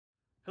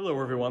Hello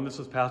everyone, this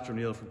is Pastor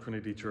Neil from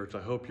Trinity Church.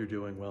 I hope you're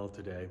doing well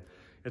today.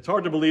 It's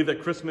hard to believe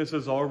that Christmas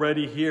is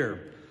already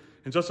here.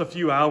 In just a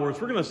few hours,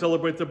 we're going to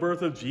celebrate the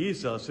birth of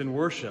Jesus in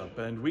worship,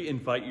 and we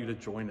invite you to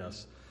join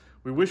us.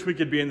 We wish we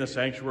could be in the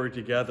sanctuary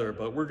together,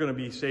 but we're going to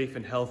be safe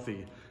and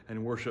healthy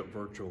and worship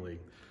virtually.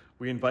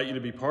 We invite you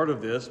to be part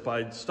of this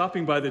by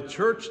stopping by the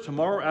church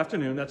tomorrow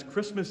afternoon, that's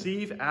Christmas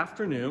Eve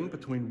afternoon,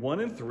 between 1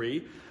 and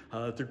 3,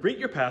 to greet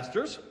your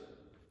pastors,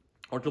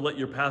 or to let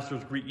your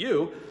pastors greet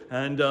you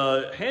and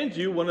hand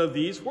you one of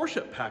these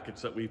worship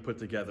packets that we've put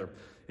together.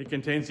 It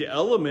contains the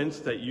elements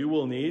that you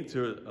will need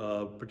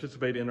to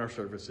participate in our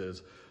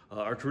services.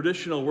 Our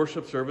traditional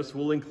worship service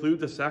will include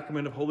the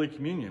sacrament of Holy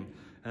Communion.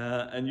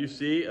 And you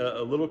see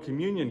a little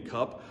communion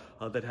cup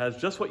that has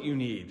just what you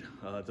need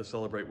to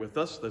celebrate with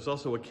us. There's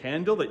also a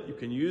candle that you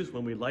can use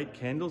when we light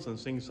candles and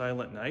sing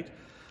Silent Night.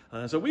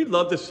 So we'd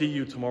love to see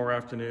you tomorrow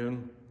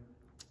afternoon.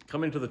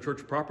 Come into the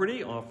church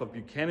property off of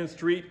Buchanan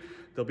Street.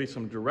 There'll be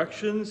some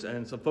directions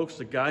and some folks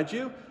to guide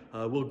you.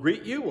 We'll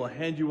greet you, we'll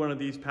hand you one of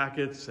these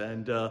packets,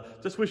 and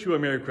just wish you a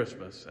Merry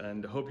Christmas,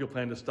 and hope you'll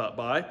plan to stop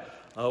by.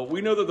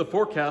 We know that the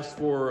forecast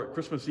for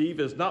Christmas Eve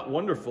is not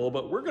wonderful,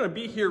 but we're going to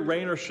be here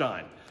rain or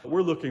shine.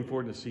 We're looking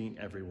forward to seeing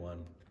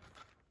everyone.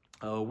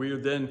 We are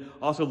then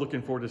also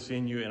looking forward to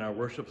seeing you in our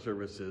worship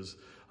services.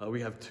 We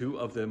have 2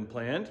 of them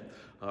planned.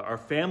 Our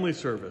family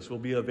service will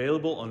be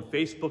available on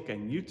Facebook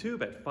and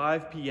YouTube at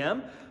 5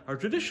 p.m. Our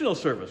traditional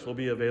service will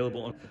be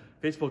available on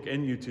Facebook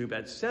and YouTube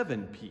at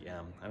 7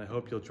 p.m. and I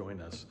hope you'll join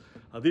us.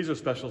 These are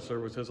special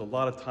services. A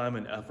lot of time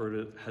and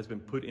effort has been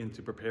put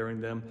into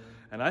preparing them,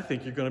 and I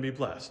think you're going to be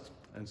blessed.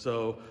 And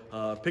so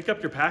pick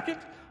up your packet.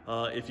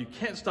 If you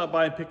can't stop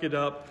by and pick it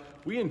up,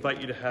 we invite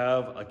you to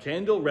have a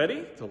candle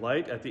ready to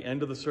light at the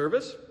end of the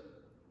service.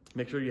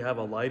 Make sure you have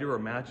a lighter or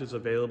matches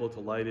available to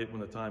light it when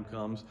the time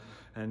comes.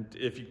 And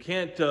if you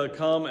can't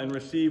come and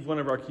receive one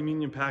of our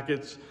communion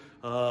packets,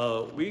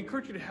 we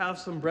encourage you to have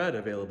some bread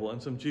available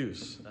and some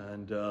juice.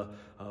 And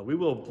we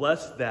will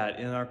bless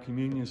that in our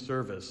communion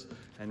service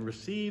and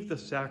receive the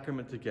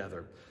sacrament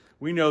together.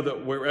 We know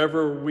that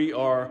wherever we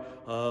are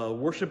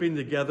worshiping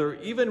together,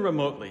 even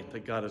remotely,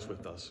 that God is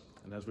with us.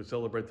 And as we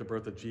celebrate the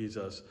birth of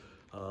Jesus,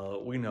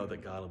 we know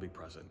that God will be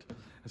present.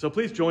 And so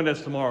please join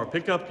us tomorrow.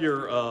 Pick up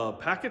your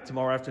packet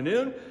tomorrow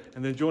afternoon,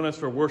 and then join us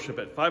for worship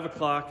at 5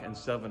 o'clock and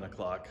 7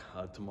 o'clock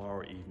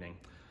tomorrow evening.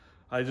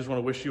 I just want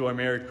to wish you a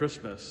Merry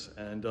Christmas,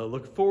 and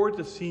look forward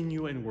to seeing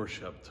you in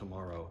worship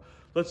tomorrow.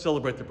 Let's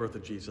celebrate the birth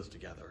of Jesus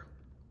together.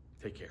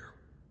 Take care.